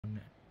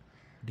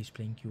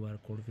displaying QR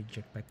code with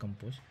Jetpack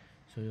Compose.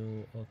 So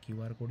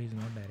QR code is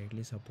not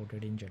directly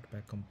supported in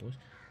Jetpack Compose.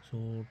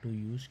 So to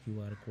use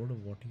QR code,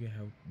 what you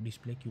have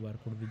display QR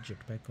code with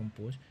Jetpack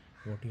Compose,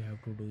 what you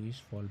have to do is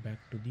fall back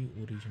to the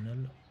original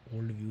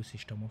old view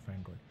system of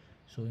Android.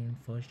 So in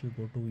first you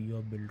go to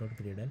your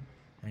build.gradle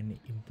and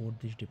import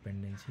these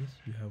dependencies.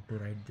 You have to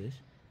write this.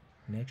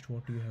 Next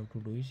what you have to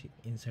do is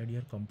inside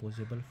your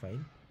composable file,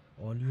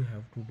 all you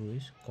have to do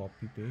is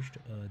copy paste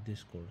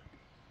this code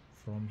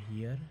from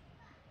here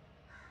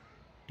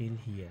till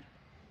here.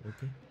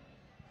 Okay,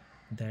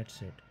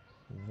 that's it.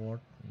 What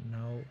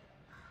now,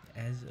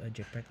 as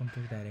Jetpack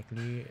Compose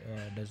directly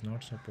does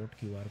not support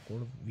QR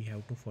code, we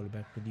have to fall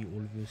back to the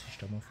old view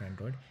system of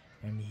Android,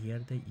 and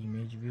here the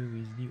image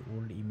view is the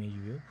old image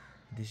view.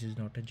 This is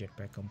not a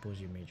Jetpack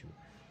Compose image view.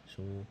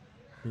 So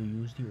to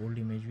use the old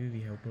image view,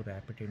 we have to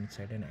wrap it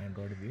inside an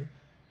Android view,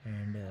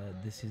 and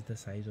this is the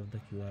size of the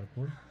QR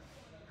code.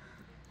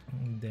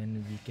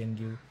 Then we can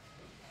give,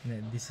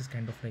 this is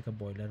kind of like a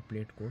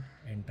boilerplate code.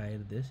 Entire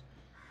this,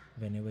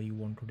 whenever you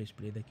want to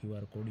display the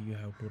QR code, you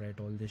have to write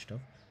all this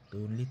stuff. The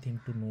only thing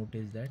to note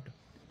is that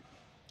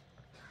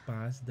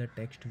pass the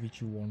text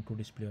which you want to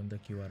display on the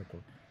QR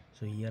code.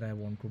 So here I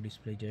want to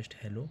display just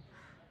hello,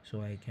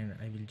 so I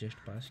will just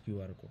pass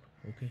QR code.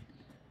 Okay,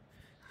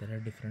 there are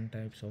different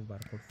types of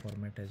barcode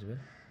format as well.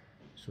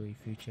 So if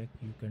you check,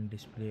 you can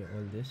display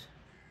all this.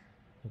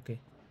 Okay,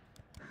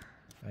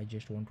 I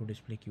just want to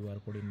display QR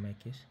code in my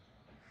case,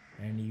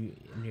 and you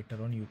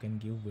later on you can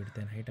give width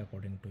and height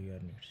according to your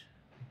needs.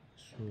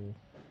 So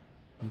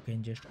you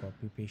can just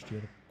copy paste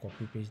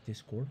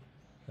this code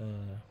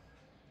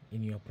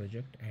in your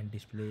project and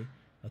display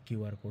a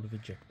QR code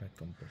with Jetpack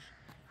Compose.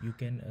 You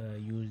can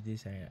use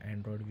this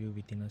Android view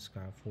within a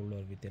scaffold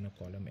or within a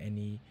column,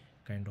 any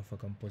kind of a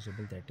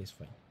composable, that is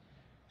fine.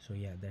 So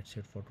yeah, that's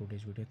it for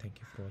today's video. Thank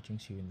you for watching.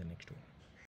 See you in the next one.